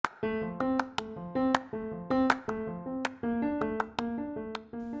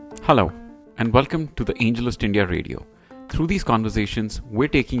Hello, and welcome to the AngelList India Radio. Through these conversations, we're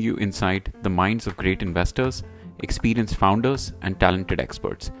taking you inside the minds of great investors, experienced founders, and talented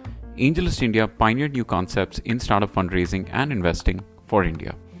experts. AngelList India pioneered new concepts in startup fundraising and investing for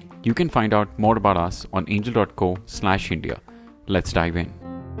India. You can find out more about us on angel.co/India. Let's dive in.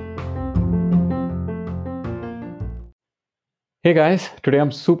 Hey guys, today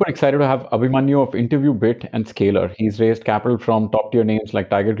I'm super excited to have Abhimanyu of InterviewBit and Scalar. He's raised capital from top tier names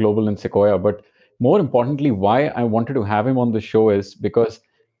like Tiger Global and Sequoia. But more importantly, why I wanted to have him on the show is because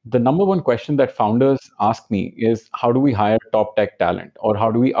the number one question that founders ask me is how do we hire top tech talent or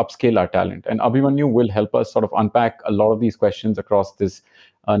how do we upscale our talent? And Abhimanyu will help us sort of unpack a lot of these questions across this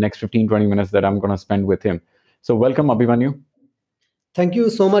next 15-20 minutes that I'm going to spend with him. So welcome, Abhimanyu. Thank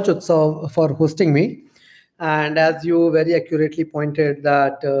you so much, Utsav, for hosting me. And as you very accurately pointed,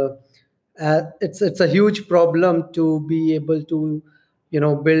 that it's a huge problem to be able to,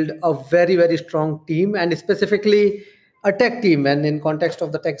 build a very strong team, and specifically a tech team. And in context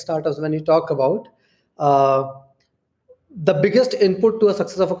of the tech startups, when you talk about uh, the biggest input to a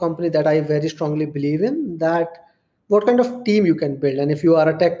success of a company that I very strongly believe in, that what kind of team you can build, and if you are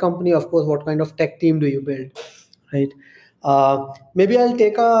a tech company, of course, what kind of tech team do you build, right? Maybe I'll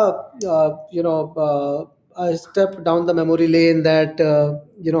take a step down the memory lane, that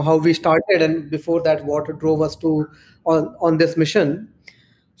how we started, and before that what drove us to on this mission.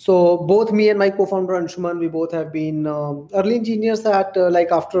 So both me and my co-founder Anshuman, we both have been early engineers at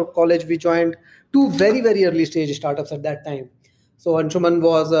like after college we joined two very early stage startups at that time. So Anshuman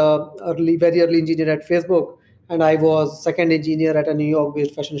was very early engineer at Facebook, and I was second engineer at a New York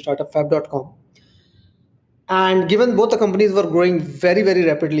based fashion startup Fab.com. And given both the companies were growing very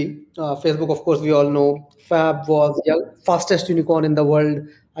rapidly, Facebook, of course, we all know, Fab was the fastest unicorn in the world,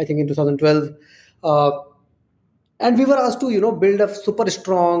 I think in 2012. Uh, and we were asked to, build a super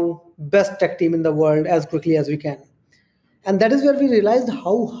strong, best tech team in the world as quickly as we can. And that is where we realized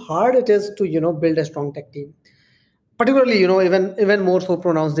how hard it is to, build a strong tech team. Particularly, even more so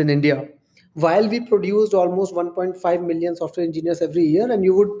pronounced in India. While we produced almost 1.5 million software engineers every year, and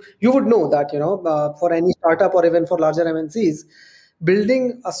you would know that for any startup or even for larger MNCs,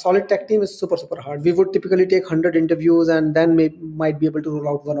 building a solid tech team is super hard. We would typically take 100 interviews and then might be able to roll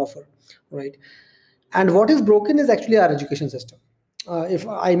out one offer, right? And what is broken is actually our education system. If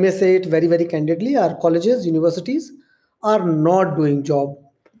I may say it very candidly, our colleges, universities are not doing job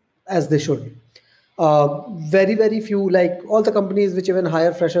as they should. Very few, like all the companies which even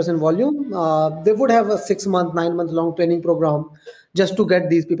hire freshers in volume, they would have a 6 month 9 month long training program just to get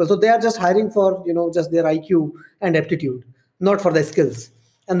these people. So they are just hiring for just their IQ and aptitude, not for the skills.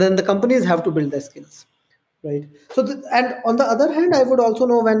 And then the companies have to build their skills, right? So and on the other hand, I would also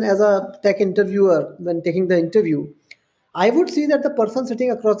know, when as a tech interviewer, when taking the interview, I would see that the person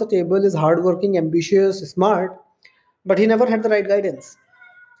sitting across the table is hardworking, ambitious, smart, but he never had the right guidance.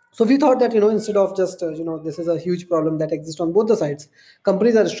 So we thought that instead of just this is a huge problem that exists on both the sides.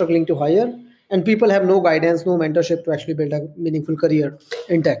 Companies are struggling to hire, and people have no guidance, no mentorship to actually build a meaningful career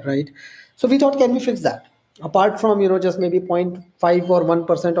in tech, right? So we thought, can we fix that? Apart from just maybe 0.5 or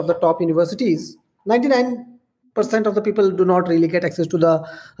 1% of the top universities, 99% of the people do not really get access to the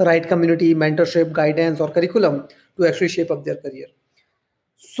right community, mentorship, guidance, or curriculum to actually shape up their career.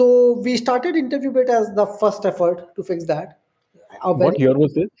 So we started InterviewBit as the first effort to fix that. What year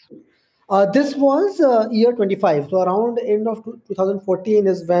was this? This was year 25. So around end of 2014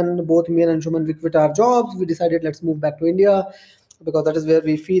 is when both me and Anshuman, we quit our jobs. We decided, let's move back to India, because that is where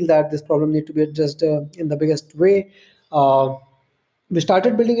we feel that this problem need to be addressed in the biggest way. We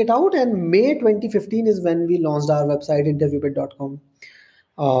started building it out, and May 2015 is when we launched our website, interviewbit.com.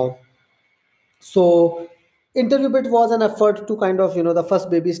 Uh, so InterviewBit was an effort to kind of, the first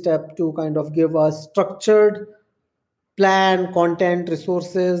baby step to kind of give a structured plan, content,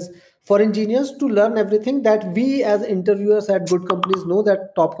 resources for engineers to learn everything that we as interviewers at good companies know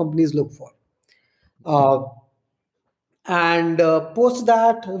that top companies look for. Uh, and post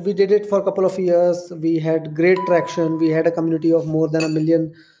that, we did it for a couple of years. We had great traction. We had a community of more than 1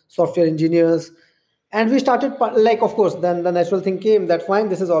 million software engineers. And we started, like, of course, then the natural thing came that fine,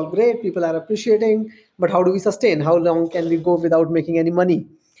 this is all great. People are appreciating, but how do we sustain? How long can we go without making any money?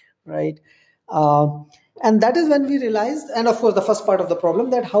 Right. Uh, and that is when we realized, and of course, the first part of the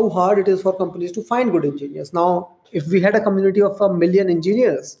problem, that how hard it is for companies to find good engineers. Now, if we had a community of 1 million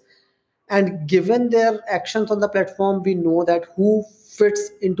engineers, and given their actions on the platform, we know that who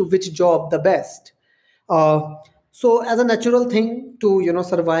fits into which job the best. uh, so as a natural thing to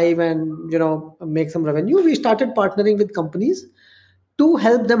survive and make some revenue, we started partnering with companies to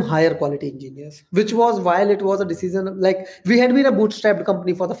help them hire quality engineers, which was, while it was a decision, like we had been a bootstrapped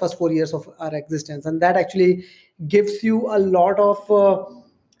company for the first 4 years of our existence, and that actually gives you a lot of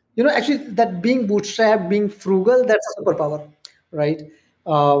actually, that being bootstrapped, being frugal, that's a superpower, right?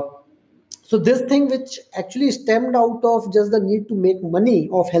 uh, so this thing, which actually stemmed out of just the need to make money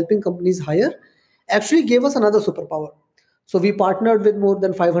of helping companies hire, actually gave us another superpower. So we partnered with more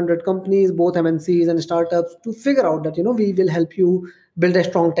than 500 companies, both MNCs and startups, to figure out that we will help you build a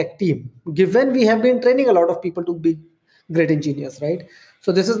strong tech team. Given we have been training a lot of people to be great engineers, right?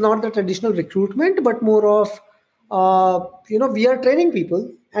 So this is not the traditional recruitment, but more of we are training people,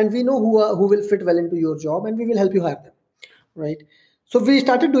 and we know who will fit well into your job, and we will help you hire them, right? So we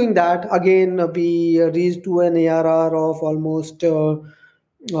started doing that. Again, we reached to an ARR of almost 2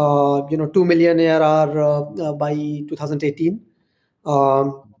 million ARR by 2018.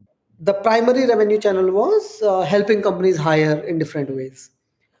 Um, the primary revenue channel was helping companies hire in different ways.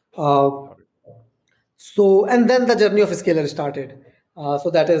 Uh, so, and then the journey of Scalar started. So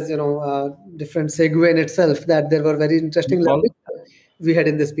that is, different segue in itself, that there were very You interesting call learnings we had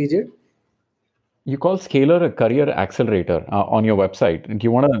in this period. you call Scalar a career accelerator on your website. Do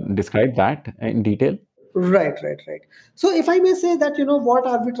you want to describe that in detail? Right, right, right. So if I may say that, what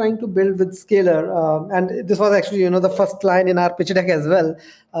are we trying to build with Scalar? And this was actually, the first line in our pitch deck as well,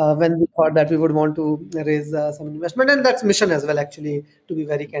 when we thought that we would want to raise some investment. And that's mission as well, actually, to be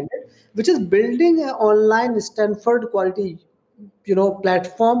very candid, which is building an online Stanford quality,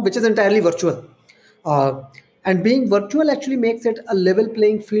 platform, which is entirely virtual. Uh, and being virtual actually makes it a level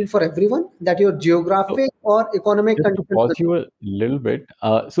playing field for everyone, that your So geographic or economic just to conditions. pause you a little bit.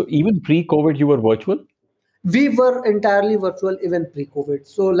 So even pre-COVID, you were virtual? We were entirely virtual even pre-COVID.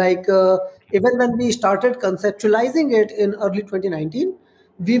 So, like, even when we started conceptualizing it in early 2019,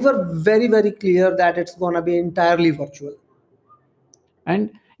 we were very, very clear that it's going to be entirely virtual. And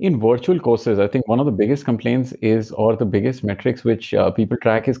in virtual courses, I think one of the biggest complaints is, or the biggest metrics which people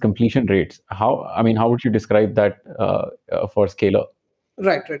track is completion rates. How would you describe that for Scalar?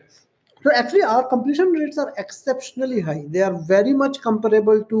 Right, right. So actually, our completion rates are exceptionally high. They are very much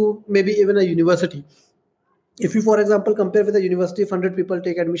comparable to maybe even a university. If you, for example, compare with a university, if 100 people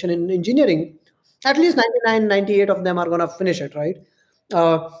take admission in engineering, at least 99, 98 of them are going to finish it, right?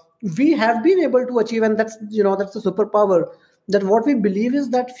 uh, we have been able to achieve, and that's the superpower, that what we believe is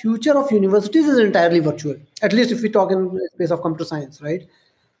that future of universities is entirely virtual, at least if we talk in the space of computer science, right?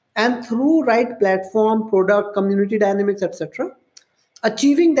 And through right platform, product, community dynamics, etc.,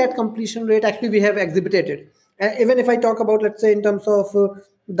 achieving that completion rate, actually we have exhibited it. Even if I talk about, let's say, in terms of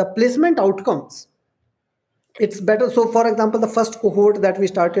the placement outcomes, it's better. So for example, the first cohort that we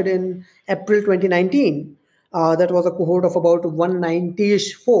started in April 2019, that was a cohort of about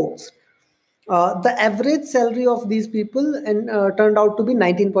 190ish folks. The average salary of these people and turned out to be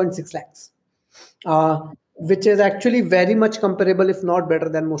 19.6 lakhs, which is actually very much comparable, if not better,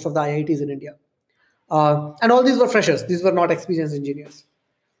 than most of the IITs in India. And all these were freshers; these were not experienced engineers.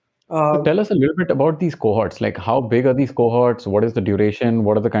 So Uh, tell us a little bit about these cohorts. Like, how big are these cohorts? What is the duration?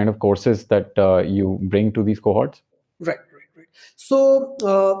 What are the kind of courses that you bring to these cohorts? Right, right, right. So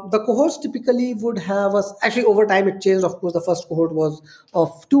the cohorts typically would have us, actually over time it changed. Of course, the first cohort was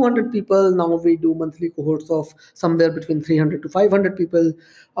of 200 people. Now we do monthly cohorts of somewhere between 300 to 500 people.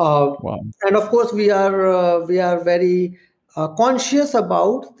 Uh, Wow. and of course, we are very conscious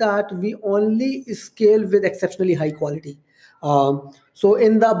about that. We only scale with exceptionally high quality. So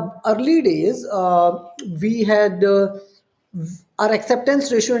in the early days, we had our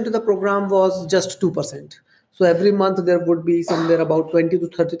acceptance ratio into the program was just 2%. So every month there would be somewhere about 20 to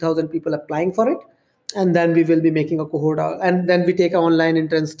 30,000 people applying for it. And then we will be making a cohort, and then we take an online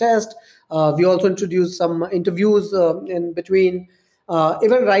entrance test. We also introduce some interviews in between.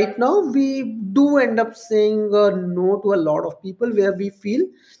 Even right now, we do end up saying no to a lot of people where we feel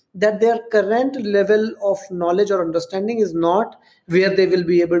that their current level of knowledge or understanding is not where they will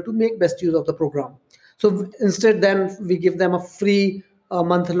be able to make best use of the program. So instead, then we give them a free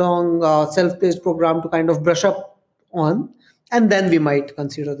month-long self-paced program to kind of brush up on, and then we might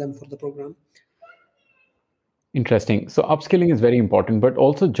consider them for the program. Interesting. So upskilling is very important, but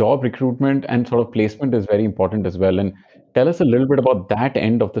also job recruitment and sort of placement is very important as well. And tell us a little bit about that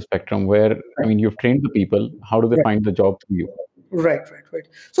end of the spectrum where, you've trained the people. How do they Right. find the job through you? Right, right, right.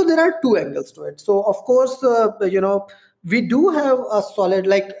 So there are two angles to it. So of course, we do have a solid,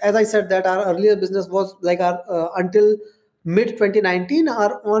 like as I said, that our earlier business was like our until mid 2019,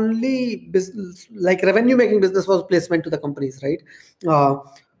 our only business, like revenue making business, was placement to the companies, right? Uh,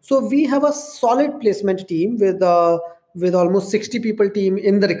 so we have a solid placement team with almost 60 people team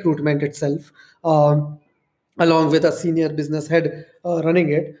in the recruitment itself. Um along with a senior business head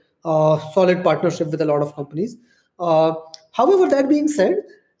running it. Solid partnership with a lot of companies. Uh, However, that being said,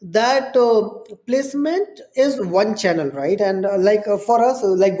 that placement is one channel, right? And for us,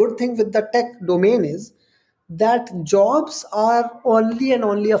 like good thing with the tech domain is that jobs are only and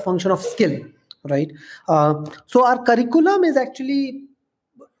only a function of skill, right? So our curriculum is actually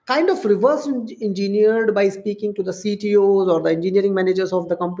kind of reverse engineered by speaking to the CTOs or the engineering managers of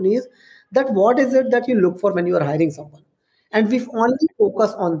the companies, that what is it that you look for when you are hiring someone, and we only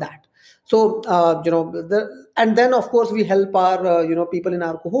focus on that. So and then of course we help our people in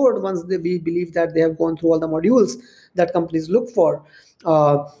our cohort once we believe that they have gone through all the modules that companies look for.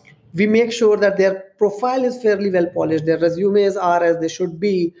 We make sure that their profile is fairly well polished, their resumes are as they should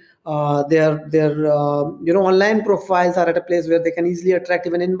be, their online profiles are at a place where they can easily attract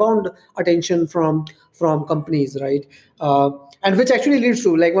even inbound attention from companies, right? And which actually leads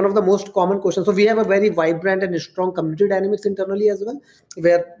to like one of the most common questions. So we have a very vibrant and strong community dynamics internally as well,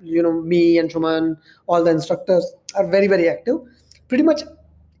 where me and Shuman, all the instructors are very very active. Pretty much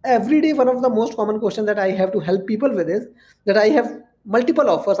every day, one of the most common questions that I have to help people with is that I have multiple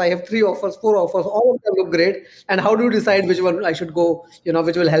offers, I have 3 offers, 4 offers, all of them look great, and how do you decide which one I should go,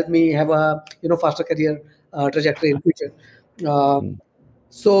 which will help me have a faster career trajectory in future. uh, Mm.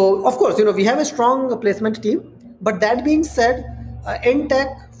 so of course, we have a strong placement team. But that being said, in tech,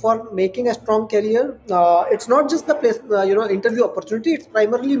 for making a strong career, it's not just the place, interview opportunity. It's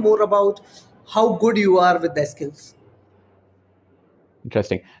primarily more about how good you are with the skills.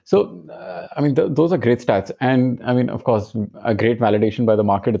 Interesting. So, I mean, those are great stats. And I mean, of course, a great validation by the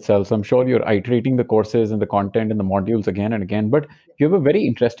market itself. So I'm sure you're iterating the courses and the content and the modules again and again. But you have a very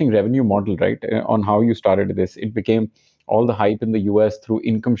interesting revenue model, right? On how you started this. It became all the hype in the US through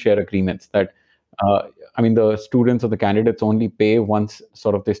income share agreements that, uh, I mean, the students or the candidates only pay once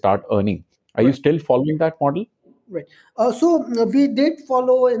sort of they start earning. Are you Right. still following that model? Right. So we did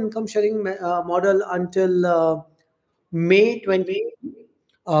follow income sharing model until May 20.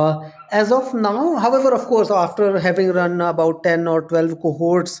 As of now, however, of course, after having run about 10 or 12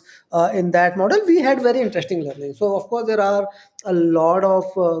 cohorts in that model, we had very interesting learning. So, of course, there are a lot of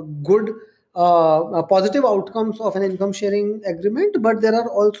good positive outcomes of an income sharing agreement, but there are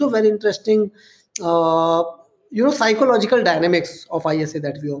also very interesting, uh, psychological dynamics of ISA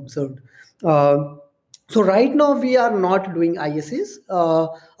that we observed. Uh, so right now we are not doing ISAs.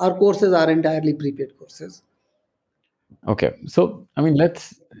 Our courses are entirely prepaid courses. Okay. So, I mean,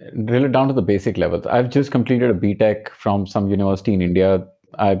 let's drill it down to the basic levels. I've just completed a BTech from some university in India.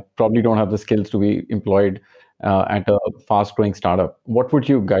 I probably don't have the skills to be employed at a fast-growing startup. What would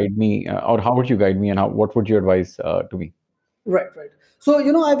you guide me, or how would you guide me, and what would you advise to me? Right, right. So,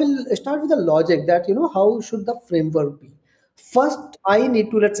 I will start with the logic that, how should the framework be? First, I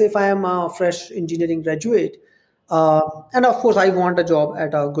need to, let's say, if I am a fresh engineering graduate, and of course, I want a job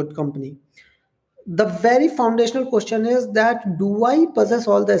at a good company. The very foundational question is that do I possess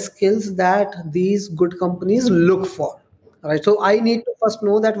all the skills that these good companies look for? Right. So I need to first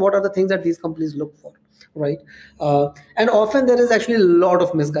know that what are the things that these companies look for, right? And often there is actually a lot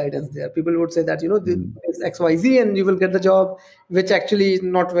of misguidance there. People would say that Mm. it's XYZ and you will get the job, which actually is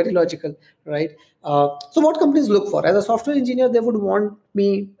not very logical, right? So what companies look for as a software engineer, they would want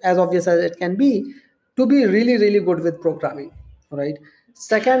me, as obvious as it can be, to be really really good with programming, right?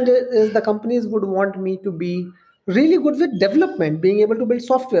 Second is the companies would want me to be really good with development, being able to build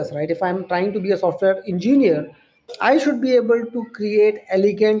softwares, right? If I'm trying to be a software engineer, I should be able to create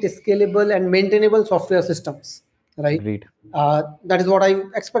elegant, scalable, and maintainable software systems, right? Agreed. That is what I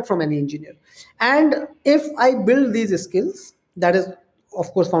expect from any engineer. And if I build these skills, that is,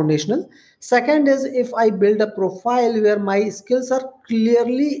 of course, foundational. Second is if I build a profile where my skills are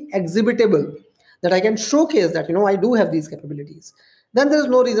clearly exhibitable, that I can showcase that, I do have these capabilities, then there is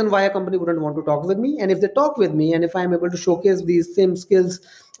no reason why a company wouldn't want to talk with me. And if they talk with me, and if I am able to showcase these same skills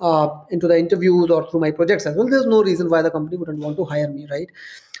into the interviews or through my projects as well, there's no reason why the company wouldn't want to hire me, right?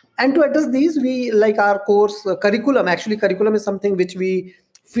 And to address these, we like our course curriculum. Actually, curriculum is something which we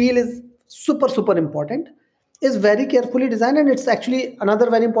feel is super super important, is very carefully designed. And it's actually another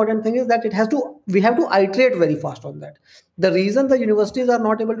very important thing is that we have to iterate very fast on that. The reason the universities are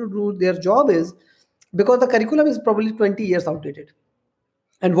not able to do their job is because the curriculum is probably 20 years outdated,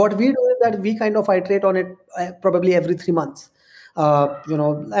 and what we do is that we kind of iterate on it probably every 3 months.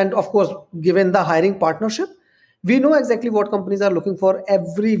 And of course, given the hiring partnership, we know exactly what companies are looking for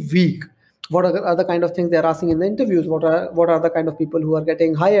every week. What are the kind of things they're asking in the interviews? What are the kind of people who are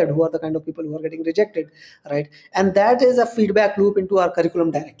getting hired? Who are the kind of people who are getting rejected? Right, and that is a feedback loop into our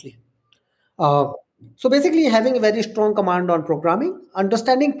curriculum directly. uh, so basically, having a very strong command on programming,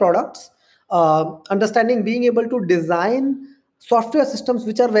 understanding products, understanding being able to design software systems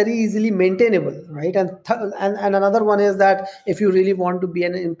which are very easily maintainable, right? And another one is that if you really want to be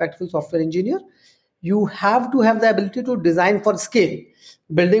an impactful software engineer, you have to have the ability to design for scale.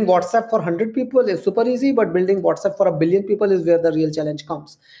 Building WhatsApp for 100 people is super easy, but building WhatsApp for a billion people is where the real challenge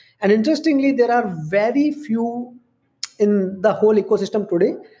comes. And interestingly, there are very few in the whole ecosystem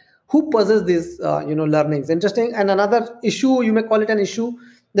today who possess these learnings. Interesting. And another issue, you may call it an issue,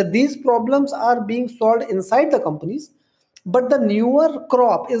 that these problems are being solved inside the companies, but the newer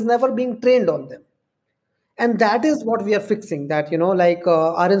crop is never being trained on them. And that is what we are fixing, that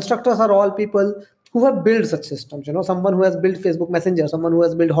our instructors are all people who have built such systems. Someone who has built Facebook Messenger, someone who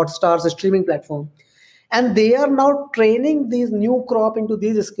has built Hotstar's streaming platform, and they are now training these new crop into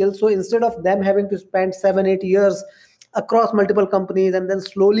these skills. So instead of them having to spend 7-8 years across multiple companies and then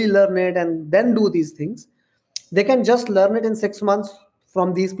slowly learn it and then do these things, they can just learn it in 6 months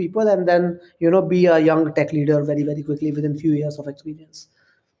from these people, and then be a young tech leader very, very quickly within few years of experience.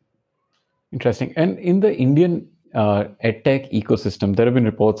 Interesting. And in the Indian edtech ecosystem, there have been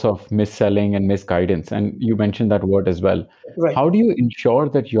reports of mis-selling and misguidance, and you mentioned that word as well. Right. How do you ensure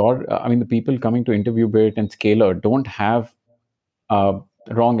that the people coming to InterviewBit and Scaler don't have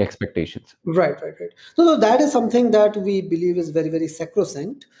wrong expectations? Right. So that is something that we believe is very, very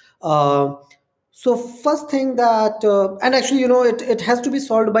sacrosanct. So first thing that, and actually, it has to be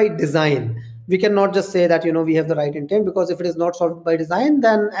solved by design. We cannot just say that, we have the right intent, because if it is not solved by design,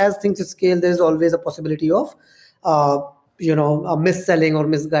 then as things scale, there is always a possibility of, a mis-selling or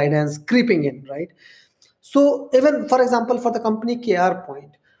misguidance creeping in, right? So even, for example, for the company KR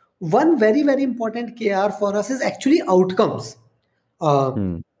Point, one very, very important KR for us is actually outcomes.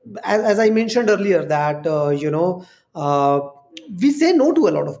 As I mentioned earlier, that we say no to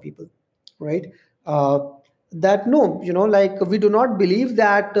a lot of people, right? That no, we do not believe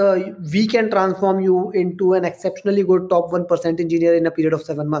that we can transform you into an exceptionally good top 1% engineer in a period of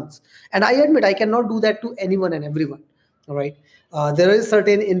 7 months. And I admit I cannot do that to anyone and everyone. All right, there is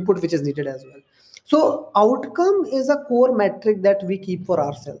certain input which is needed as well. So outcome is a core metric that we keep for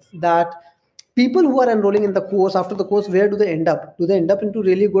ourselves, that people who are enrolling in the course, after the course, where do they end up? Do they end up into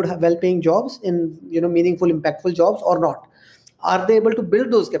really good, well-paying jobs, in meaningful, impactful jobs, or not? Are they able to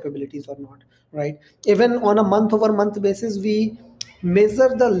build those capabilities or not? Right? Even on a month-over-month basis, we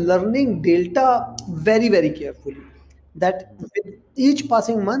measure the learning delta very, very carefully. That with each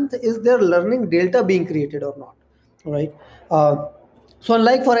passing month, is their learning delta being created or not? Right? So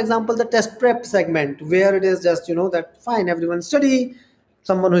unlike, for example, the test prep segment, where it is just that fine, everyone study,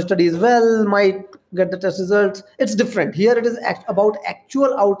 someone who studies well might get the test results. It's different. Here it is about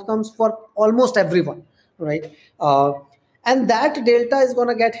actual outcomes for almost everyone, right? And that delta is going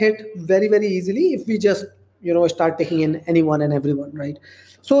to get hit very, very easily if we just start taking in anyone and everyone, right?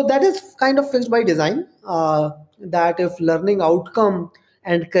 So that is kind of fixed by design, that if learning outcome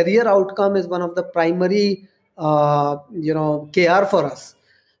and career outcome is one of the primary KR for us,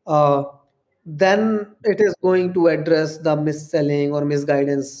 then it is going to address the mis-selling or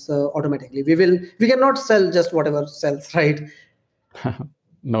misguidance automatically. We cannot sell just whatever sells, right?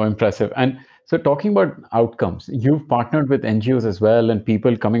 No, impressive. And so talking about outcomes, you've partnered with NGOs as well, and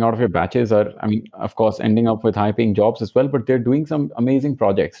people coming out of your batches are, of course, ending up with high-paying jobs as well, but they're doing some amazing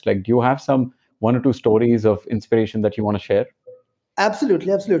projects. Like, do you have some 1 or 2 stories of inspiration that you want to share?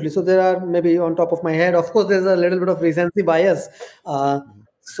 Absolutely. So there are, maybe on top of my head, of course, there's a little bit of recency bias.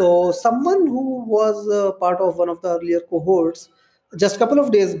 So someone who was part of one of the earlier cohorts, just a couple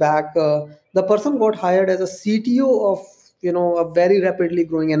of days back, the person got hired as a CTO of a very rapidly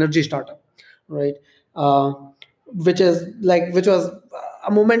growing energy startup, right? Which was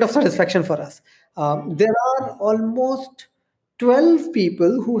a moment of satisfaction for us. There are almost 12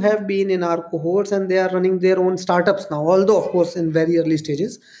 people who have been in our cohorts, and they are running their own startups now, although of course in very early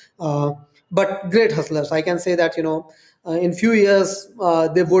stages, but great hustlers. I can say that in few years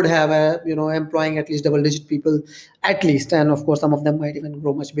they would have employing at least double-digit people at least, and of course some of them might even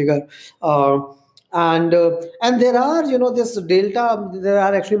grow much bigger. And there are this delta. There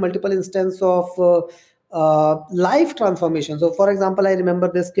are actually multiple instances of life transformation. So for example, I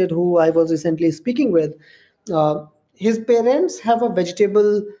remember this kid who I was recently speaking with. His parents have a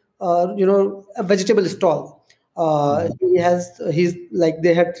vegetable stall. They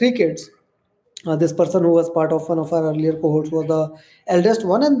had 3 kids. This person who was part of one of our earlier cohorts was the eldest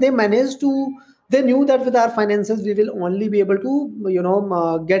one, and they knew that with our finances we will only be able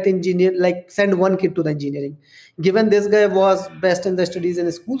to get engineer, like send one kid to the engineering. Given this guy was best in the studies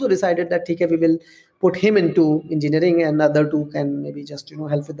in school, so decided that okay, we will put him into engineering, and other 2 can maybe just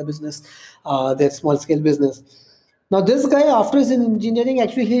help with the business, their small scale business. Now, this guy, after his engineering,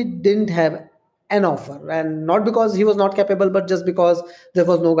 actually, he didn't have an offer, and not because he was not capable, but just because there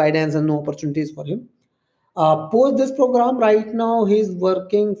was no guidance and no opportunities for him. Post this program, right now, he's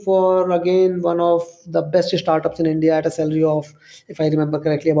working for again one of the best startups in India at a salary of, if I remember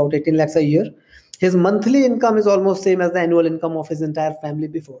correctly, about 18 lakhs a year. His monthly income is almost same as the annual income of his entire family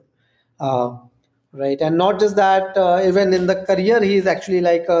before. Uh, right, and not just that, even in the career, he is actually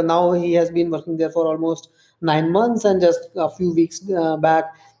like now he has been working there for almost 9 months, and just a few weeks back,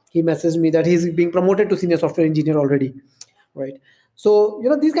 he messaged me that he's being promoted to senior software engineer already. Right. So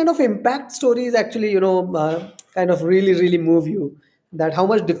these kind of impact stories actually kind of really move you, that how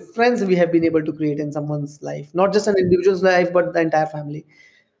much difference we have been able to create in someone's life, not just an individual's life but the entire family.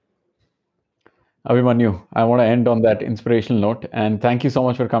 Abhimanyu, I want to end on that inspirational note. And thank you so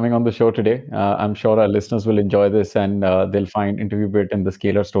much for coming on the show today. I'm sure our listeners will enjoy this and they'll find Interview Bit and the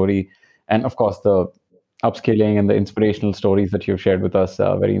Scalar story. And of course, the upscaling and the inspirational stories that you've shared with us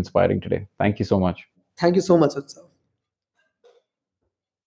very inspiring today. Thank you so much. Thank you so much, Utsav.